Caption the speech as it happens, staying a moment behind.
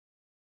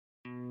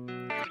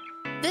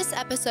This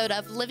episode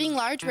of Living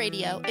Large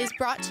Radio is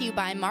brought to you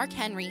by Mark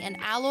Henry and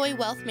Alloy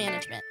Wealth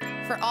Management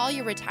for all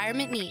your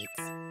retirement needs.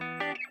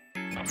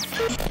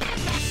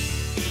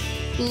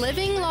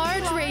 Living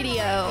Large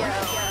Radio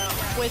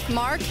with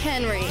Mark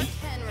Henry.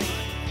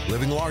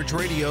 Living Large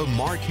Radio,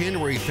 Mark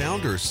Henry,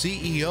 founder,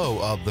 CEO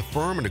of the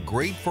firm, and a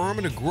great firm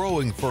and a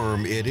growing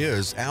firm. It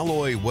is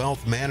Alloy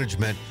Wealth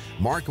Management.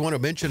 Mark, I want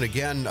to mention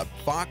again,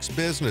 Fox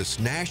Business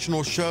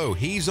national show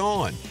he's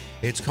on.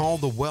 It's called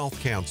The Wealth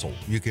Council.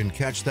 You can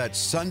catch that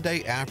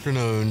Sunday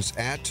afternoons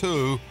at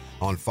 2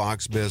 on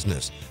Fox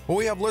Business. Well,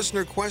 we have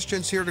listener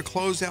questions here to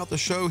close out the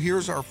show.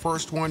 Here's our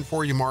first one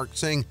for you, Mark,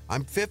 saying,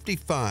 I'm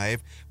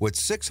 55 with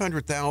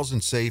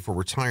 $600,000 saved for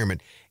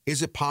retirement.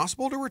 Is it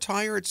possible to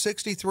retire at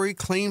 63,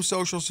 claim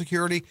Social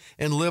Security,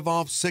 and live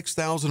off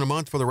 $6,000 a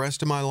month for the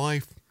rest of my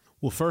life?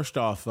 Well, first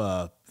off,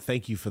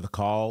 thank you for the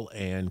call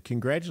and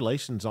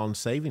congratulations on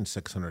saving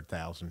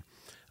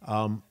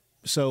 $600,000.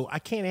 So I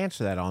can't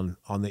answer that on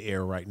the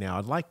air right now.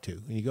 I'd like to.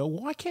 And you go,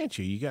 well, why can't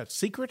you? You got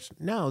secrets?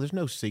 No, there's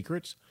no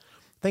secrets.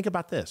 Think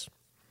about this.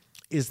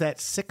 Is that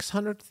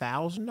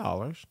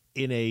 $600,000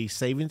 in a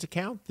savings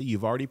account that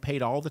you've already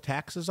paid all the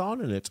taxes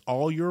on and it's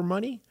all your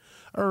money?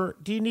 Or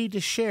do you need to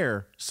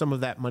share some of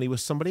that money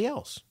with somebody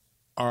else?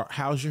 Or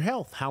how's your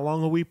health? How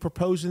long are we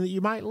proposing that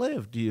you might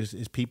live?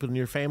 Is people in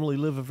your family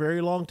live a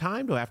very long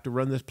time? Do I have to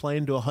run this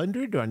plan to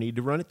 100? Do I need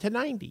to run it to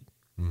 90?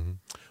 Mm-hmm.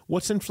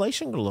 What's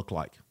inflation going to look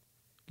like?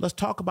 Let's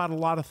talk about a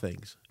lot of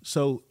things.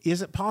 So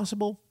is it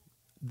possible?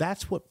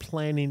 That's what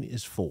planning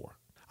is for.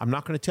 I'm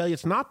not going to tell you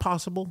it's not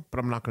possible, but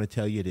I'm not going to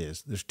tell you it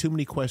is. There's too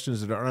many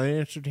questions that are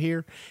unanswered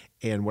here.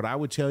 And what I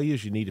would tell you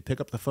is you need to pick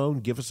up the phone,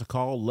 give us a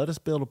call, let us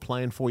build a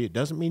plan for you. It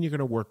doesn't mean you're going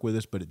to work with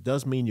us, but it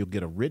does mean you'll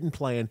get a written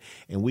plan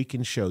and we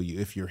can show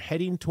you. If you're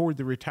heading toward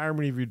the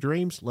retirement of your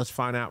dreams, let's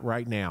find out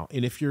right now.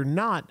 And if you're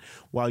not,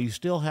 while you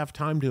still have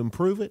time to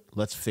improve it,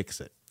 let's fix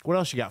it. What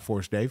else you got for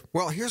us, Dave?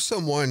 Well, here's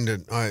someone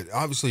that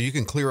obviously you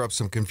can clear up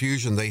some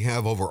confusion they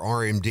have over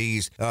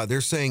RMDs.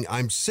 They're saying,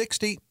 I'm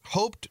 60,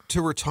 hoped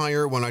to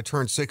retire when I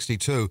turn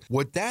 62.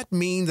 Would that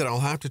mean that I'll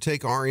have to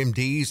take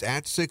RMDs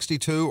at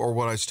 62, or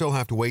would I still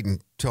have to wait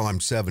until I'm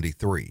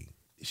 73?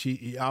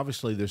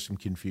 Obviously, there's some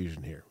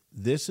confusion here.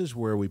 This is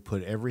where we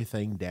put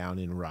everything down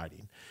in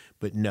writing.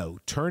 But no,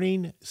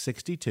 turning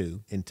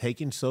 62 and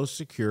taking Social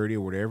Security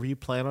or whatever you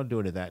plan on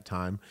doing at that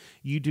time,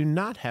 you do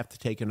not have to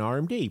take an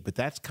RMD. But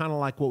that's kind of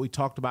like what we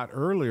talked about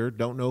earlier.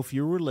 Don't know if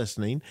you were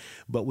listening,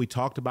 but we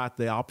talked about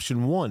the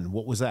option one.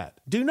 What was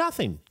that? Do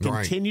nothing.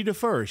 Continue to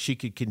defer. She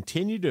could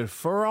continue to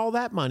defer all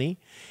that money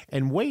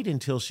and wait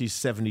until she's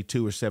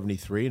 72 or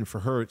 73. And for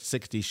her at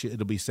 60,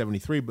 it'll be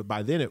 73. But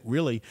by then, it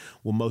really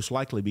will most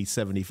likely be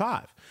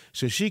 75.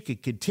 So she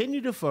could continue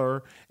to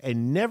defer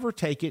and never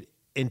take it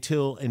and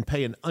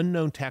pay an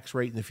unknown tax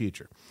rate in the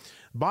future.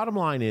 Bottom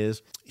line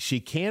is she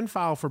can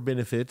file for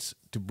benefits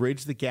to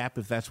bridge the gap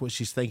if that's what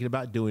she's thinking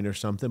about doing or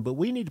something, but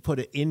we need to put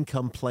an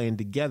income plan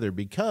together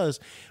because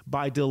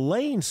by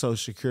delaying Social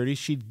Security,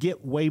 she'd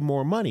get way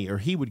more money, or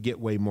he would get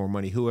way more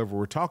money, whoever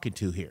we're talking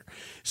to here.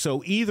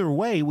 So either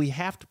way, we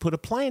have to put a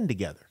plan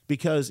together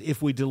because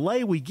if we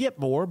delay, we get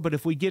more, but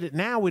if we get it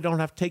now, we don't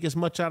have to take as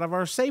much out of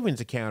our savings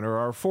account or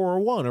our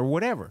 401 or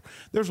whatever.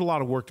 There's a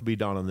lot of work to be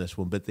done on this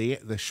one, but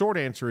the short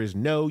answer is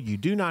no, you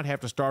do not have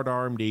to start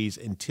RMDs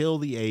until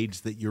the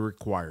age that you're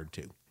required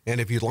to. And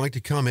if you'd like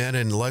to come in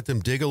and let them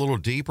dig a little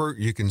deeper,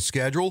 you can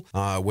schedule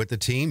with the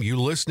team. You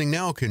listening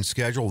now can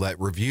schedule that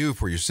review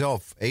for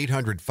yourself.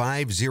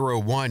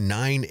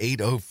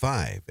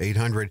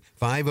 800-501-9805.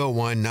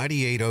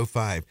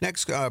 800-501-9805.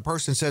 Next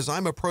person says,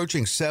 I'm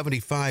approaching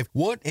 75.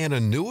 Would an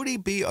annuity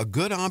be a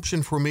good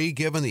option for me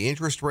given the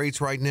interest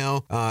rates right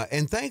now?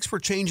 And thanks for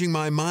changing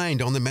my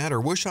mind on the matter.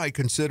 Wish I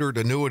considered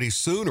annuities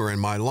sooner in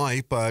my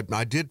life, but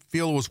I did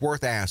feel it was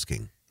worth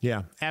asking.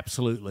 Yeah,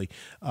 absolutely.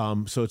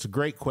 So it's a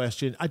great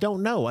question. I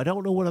don't know. I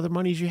don't know what other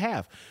monies you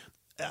have.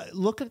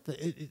 Look at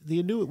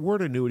the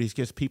word annuities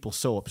gets people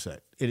so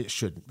upset, and it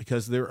shouldn't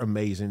because they're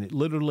amazing. It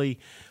literally,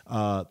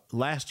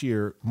 last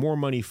year, more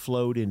money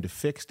flowed into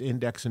fixed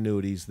index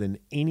annuities than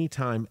any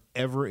time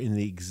ever in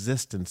the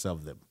existence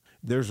of them.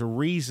 There's a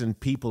reason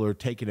people are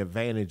taking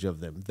advantage of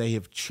them. They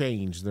have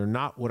changed. They're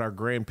not what our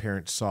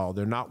grandparents saw.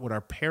 They're not what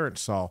our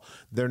parents saw.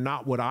 They're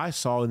not what I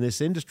saw in this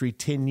industry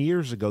 10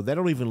 years ago. They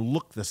don't even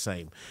look the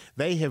same.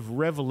 They have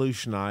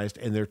revolutionized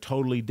and they're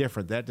totally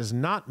different. That does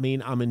not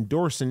mean I'm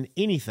endorsing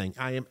anything.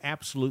 I am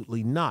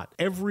absolutely not.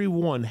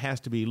 Everyone has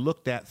to be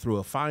looked at through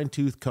a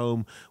fine-tooth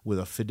comb with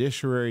a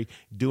fiduciary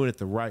doing it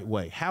the right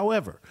way.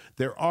 However,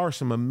 there are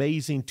some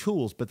amazing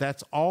tools, but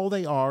that's all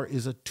they are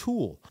is a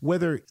tool.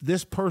 Whether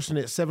this person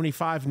at 75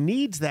 75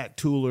 needs that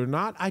tool or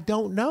not, I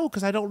don't know,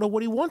 because I don't know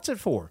what he wants it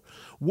for.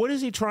 What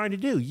is he trying to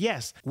do?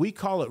 Yes, we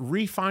call it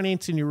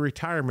refinancing your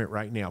retirement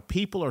right now.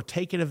 People are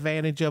taking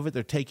advantage of it.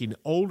 They're taking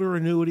older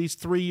annuities,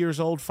 3 years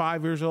old,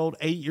 5 years old,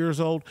 8 years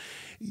old,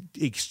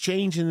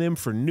 exchanging them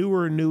for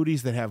newer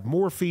annuities that have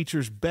more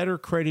features, better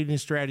crediting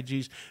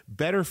strategies,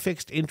 better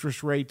fixed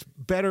interest rates,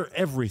 better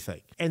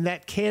everything. And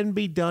that can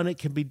be done. It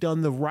can be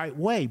done the right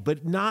way,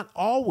 but not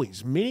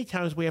always. Many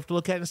times we have to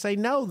look at it and say,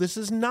 no, this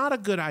is not a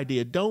good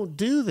idea. Don't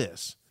do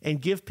this. And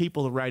give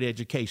people the right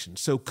education.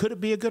 So could it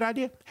be a good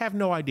idea? Have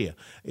no idea.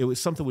 It was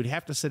something we'd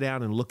have to sit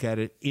down and look at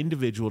it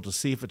individual to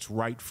see if it's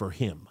right for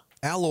him.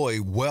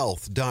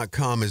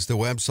 AlloyWealth.com is the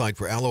website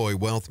for Alloy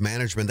Wealth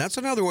Management. That's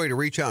another way to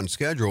reach out and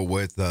schedule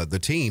with the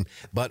team.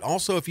 But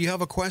also, if you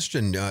have a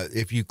question,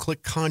 if you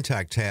click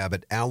Contact tab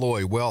at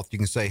Alloy Wealth, you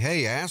can say,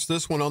 hey, ask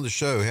this one on the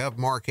show. Have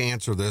Mark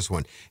answer this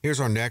one. Here's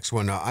our next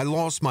one. I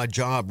lost my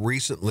job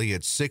recently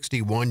at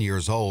 61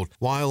 years old.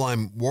 While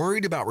I'm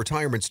worried about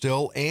retirement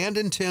still and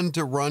intend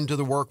to return to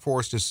the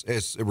workforce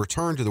as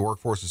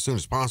soon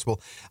as possible,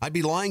 I'd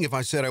be lying if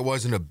I said I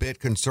wasn't a bit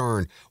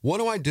concerned. What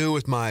do I do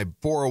with my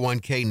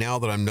 401k now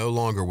that I'm no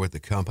longer with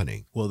the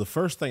company? Well, the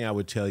first thing I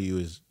would tell you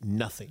is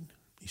nothing.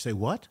 You say,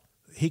 what?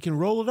 He can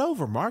roll it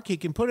over, Mark. He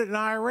can put it in an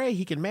IRA.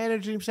 He can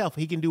manage it himself.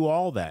 He can do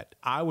all that.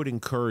 I would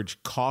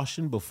encourage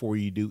caution before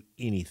you do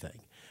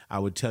anything. I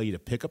would tell you to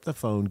pick up the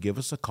phone, give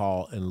us a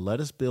call, and let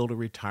us build a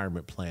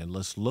retirement plan.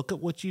 Let's look at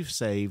what you've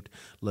saved.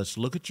 Let's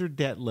look at your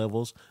debt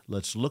levels.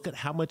 Let's look at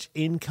how much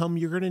income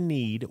you're going to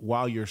need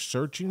while you're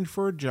searching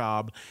for a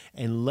job,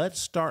 and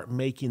let's start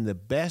making the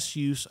best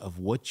use of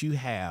what you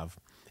have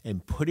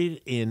and put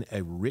it in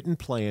a written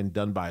plan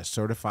done by a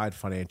certified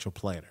financial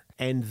planner.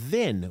 And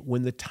then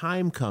when the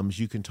time comes,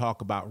 you can talk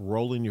about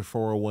rolling your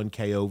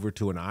 401k over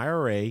to an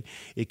IRA.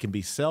 It can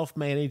be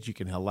self-managed. You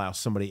can allow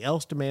somebody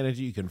else to manage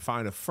it. You can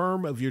find a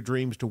firm of your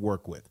dreams to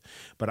work with.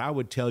 But I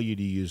would tell you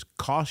to use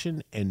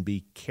caution and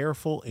be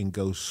careful and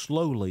go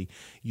slowly.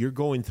 You're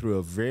going through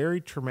a very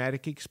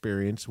traumatic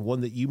experience, one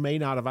that you may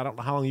not have. I don't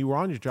know how long you were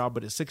on your job,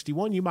 but at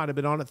 61, you might have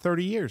been on it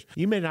 30 years.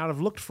 You may not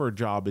have looked for a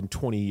job in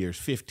 20 years,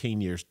 15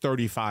 years,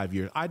 35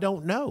 years. I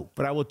don't know.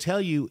 But I will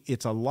tell you,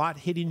 it's a lot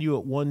hitting you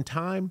at one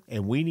time.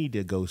 And we need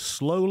to go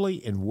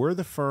slowly, and we're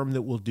the firm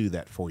that will do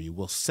that for you.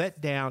 We'll sit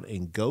down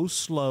and go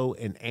slow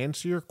and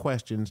answer your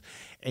questions,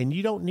 and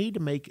you don't need to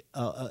make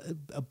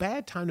a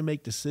bad time to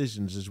make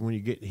decisions is when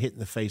you get hit in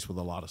the face with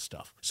a lot of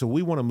stuff. So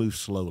we want to move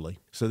slowly.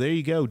 So there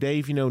you go,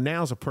 Dave.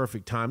 Now's a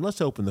perfect time.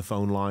 Let's open the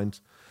phone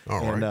lines.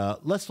 And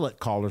let's let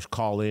callers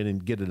call in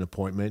and get an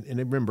appointment. And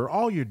remember,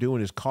 all you're doing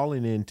is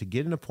calling in to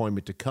get an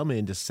appointment to come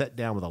in to sit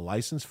down with a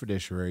licensed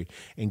fiduciary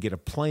and get a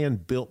plan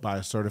built by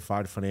a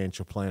certified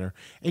financial planner.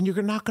 And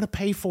you're not going to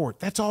pay for it.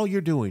 That's all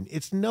you're doing.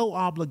 It's no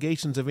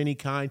obligations of any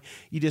kind.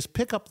 You just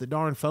pick up the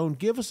darn phone,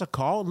 give us a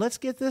call, and let's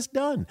get this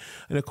done.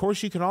 And of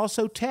course, you can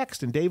also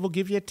text, and Dave will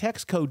give you a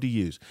text code to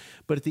use.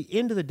 But at the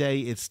end of the day,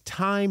 it's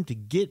time to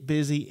get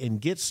busy and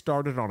get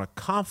started on a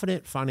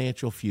confident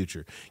financial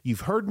future.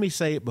 You've heard me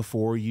say it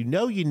before. You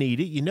know you need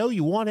it. You know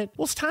you want it.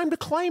 Well, it's time to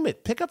claim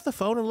it. Pick up the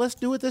phone and let's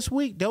do it this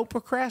week. Don't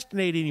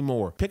procrastinate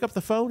anymore. Pick up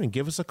the phone and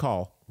give us a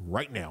call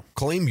right now.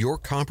 Claim your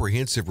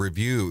comprehensive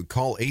review.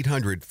 Call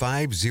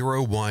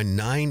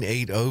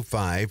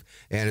 800-501-9805.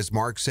 And as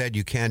Mark said,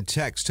 you can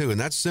text too. And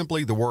that's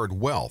simply the word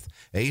wealth.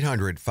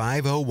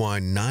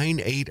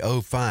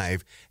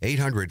 800-501-9805.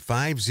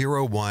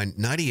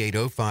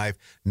 800-501-9805.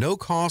 No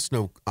cost,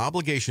 no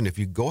obligation. If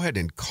you go ahead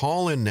and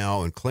call in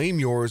now and claim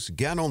yours,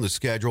 get on the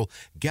schedule,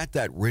 get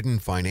that written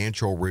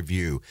financial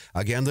review.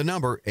 Again, the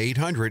number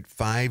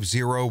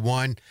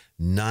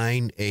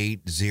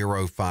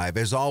 800-501-9805.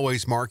 As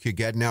always, Mark, you're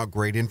getting out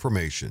great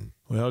information.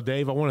 Well,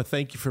 Dave, I want to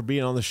thank you for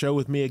being on the show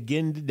with me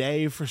again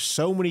today. For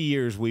so many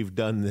years we've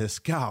done this.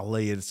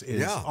 Golly, it's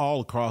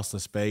all across the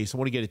space. I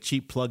want to get a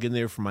cheap plug in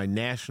there for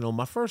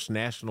my first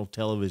national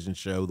television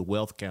show, The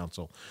Wealth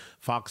Council,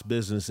 Fox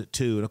Business at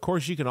 2. And, of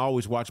course, you can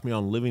always watch me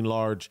on Living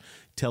Large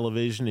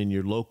Television in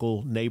your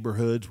local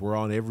neighborhoods. We're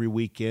on every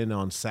weekend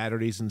on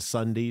Saturdays and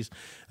Sundays.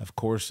 Of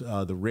course,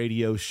 the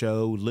radio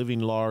show, Living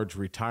Large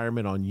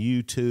Retirement on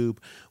YouTube.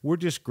 We're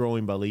just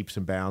growing by leaps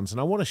and bounds. And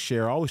I want to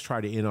share, I always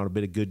try to end on a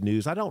bit of good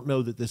news. I don't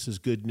know that this is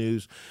good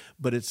news,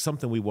 but it's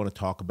something we want to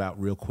talk about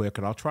real quick,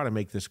 and I'll try to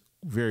make this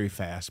very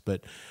fast.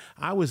 But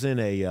I was in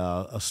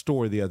a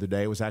store the other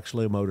day. It was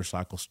actually a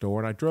motorcycle store,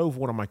 and I drove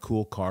one of my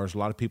cool cars. A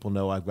lot of people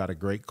know I've got a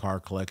great car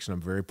collection. I'm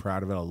very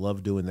proud of it. I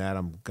love doing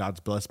that. God's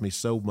blessed me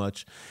so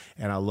much,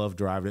 and I love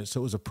driving it.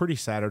 So it was a pretty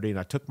Saturday, and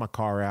I took my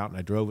car out, and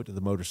I drove it to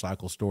the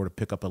motorcycle store to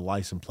pick up a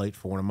license plate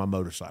for one of my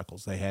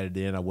motorcycles. They had it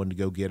in. I wanted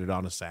to go get it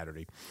on a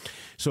Saturday.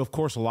 So, of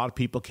course, a lot of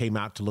people came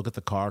out to look at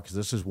the car because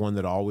this is one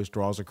that always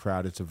draws a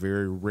crowd. It's a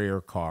very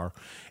rare car,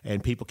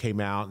 and people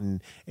came out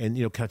and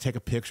kind of take a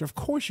picture. Of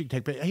course, you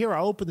take pictures. Here,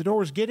 I'll open the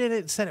doors, get in it,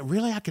 and set it.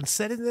 Really? I can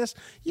sit in this?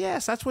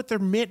 Yes, that's what they're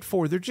meant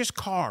for. They're just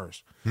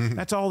cars.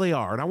 That's all they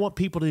are. And I want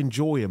people to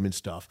enjoy them and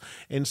stuff.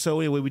 And so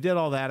anyway, we did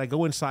all that. I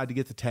go inside to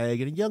get the tag,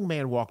 and a young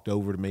man walked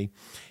over to me,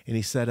 and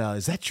he said,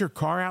 is that your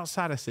car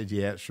outside? I said,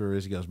 yeah, it sure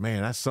is. He goes,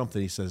 man, that's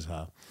something. He says,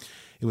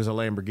 it was a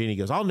Lamborghini. He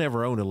goes, I'll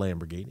never own a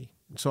Lamborghini.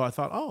 So I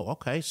thought, oh,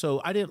 okay.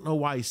 So I didn't know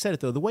why he said it,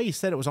 though. The way he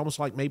said it was almost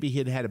like maybe he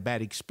had had a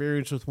bad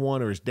experience with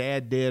one, or his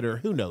dad did, or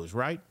who knows,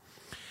 right?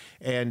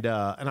 And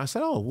I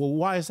said, oh, well,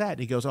 why is that? And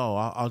he goes, oh,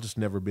 I'll just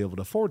never be able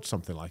to afford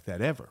something like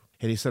that ever.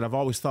 And he said, I've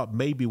always thought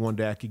maybe one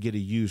day I could get a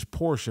used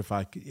Porsche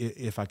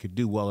if I could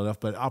do well enough,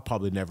 but I'll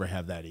probably never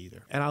have that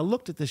either. And I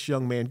looked at this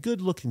young man,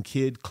 good-looking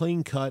kid,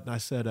 clean cut, and I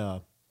said,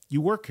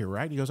 you work here,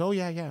 right? He goes, oh,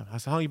 yeah. I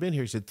said, how long you been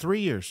here? He said,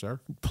 3 years,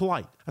 sir.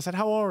 Polite. I said,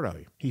 how old are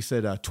you? He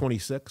said,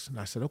 26. And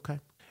I said,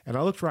 okay. And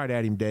I looked right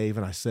at him, Dave,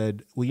 and I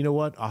said, well, you know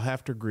what? I'll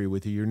have to agree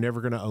with you. You're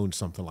never going to own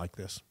something like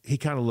this. He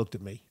kind of looked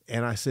at me,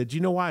 and I said, do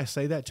you know why I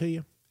say that to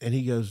you? And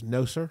he goes,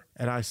 no, sir.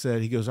 And I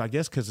said, he goes, I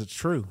guess because it's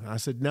true. And I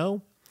said,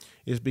 no,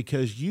 it's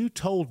because you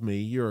told me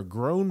you're a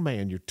grown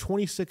man. You're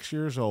 26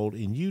 years old,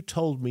 and you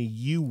told me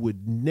you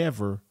would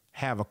never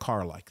have a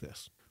car like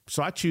this.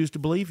 So I choose to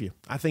believe you.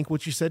 I think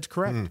what you said is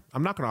correct.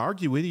 I'm not going to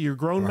argue with you. You're a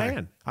grown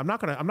man. I don't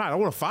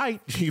want to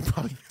fight. You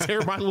probably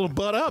tear my little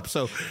butt up.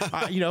 So,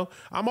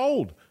 I'm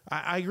old.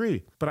 I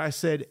agree. But I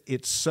said,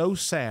 it's so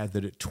sad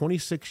that at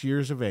 26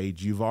 years of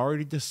age, you've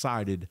already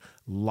decided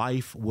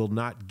life will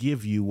not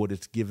give you what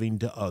it's giving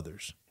to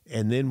others.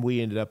 And then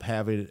we ended up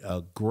having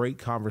a great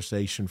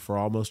conversation for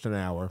almost an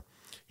hour.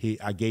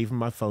 I gave him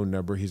my phone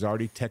number. He's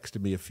already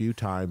texted me a few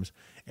times.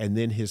 And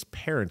then his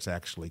parents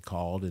actually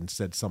called and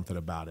said something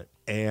about it.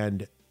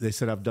 And they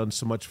said, I've done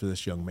so much for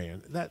this young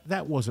man.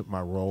 That wasn't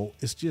my role.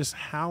 It's just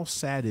how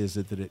sad is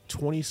it that at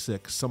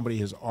 26, somebody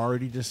has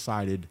already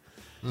decided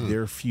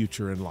their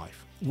future in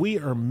life. We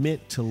are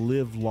meant to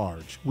live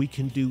large. We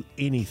can do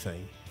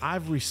anything.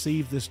 I've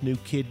received this new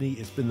kidney.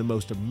 It's been the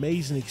most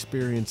amazing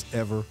experience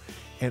ever.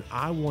 And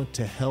I want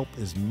to help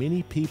as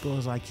many people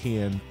as I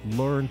can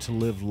learn to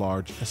live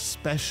large,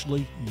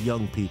 especially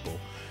young people.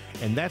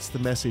 And that's the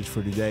message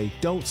for today.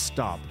 Don't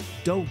stop.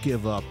 Don't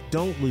give up.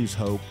 Don't lose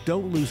hope.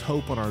 Don't lose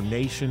hope on our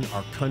nation,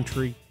 our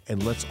country,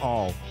 and let's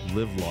all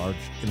live large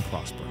and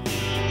prosper.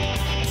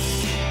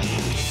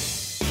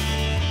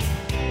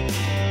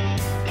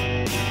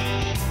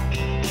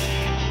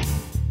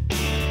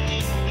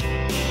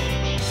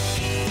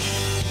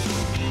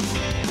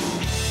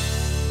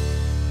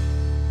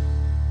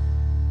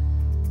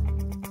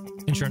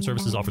 Insurance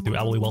services offered through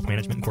Alloy Wealth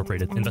Management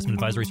Incorporated. Investment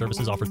advisory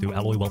services offered through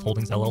Alloy Wealth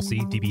Holdings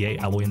LLC, DBA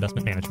Alloy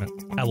Investment Management.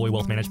 Alloy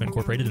Wealth Management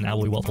Incorporated and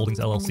Alloy Wealth Holdings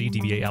LLC,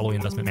 DBA Alloy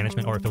Investment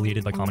Management are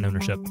affiliated by common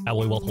ownership.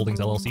 Alloy Wealth Holdings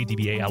LLC,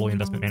 DBA Alloy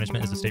Investment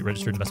Management is a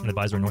state-registered investment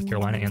advisor in North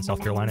Carolina and South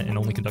Carolina and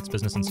only conducts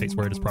business in states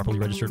where it is properly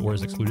registered or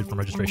is excluded from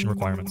registration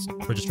requirements.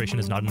 Registration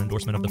is not an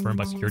endorsement of the firm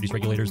by securities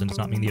regulators and does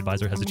not mean the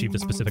advisor has achieved a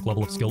specific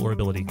level of skill or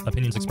ability.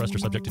 Opinions expressed are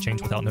subject to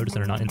change without notice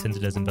and are not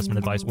intended as investment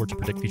advice or to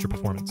predict future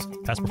performance.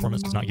 Past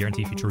performance does not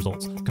guarantee future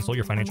results. Consult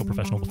your financial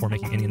professional before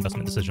making any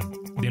investment decision.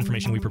 The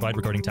information we provide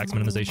regarding tax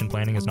minimization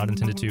planning is not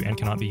intended to and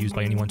cannot be used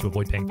by anyone to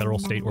avoid paying federal,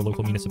 state, or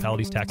local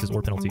municipalities, taxes,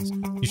 or penalties.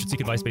 You should seek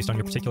advice based on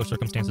your particular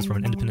circumstances from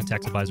an independent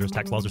tax advisor, as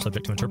tax laws are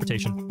subject to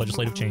interpretation,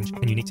 legislative change,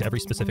 and unique to every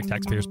specific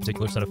taxpayer's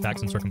particular set of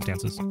facts and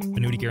circumstances.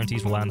 Annuity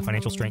guarantees rely on the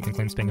financial strength and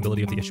claims paying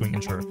ability of the issuing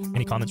insurer.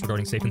 Any comments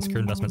regarding safe and secure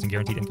investments and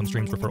guaranteed income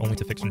streams refer only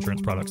to fixed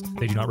insurance products.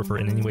 They do not refer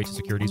in any way to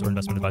securities or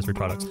investment advisory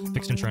products.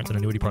 Fixed insurance and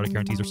annuity product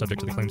guarantees are subject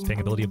to the claims paying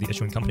ability of the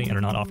issuing company and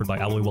are not offered by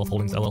Alloy Wealth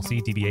Holdings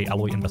LLC, DBA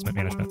Alloy Investment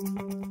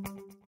Management.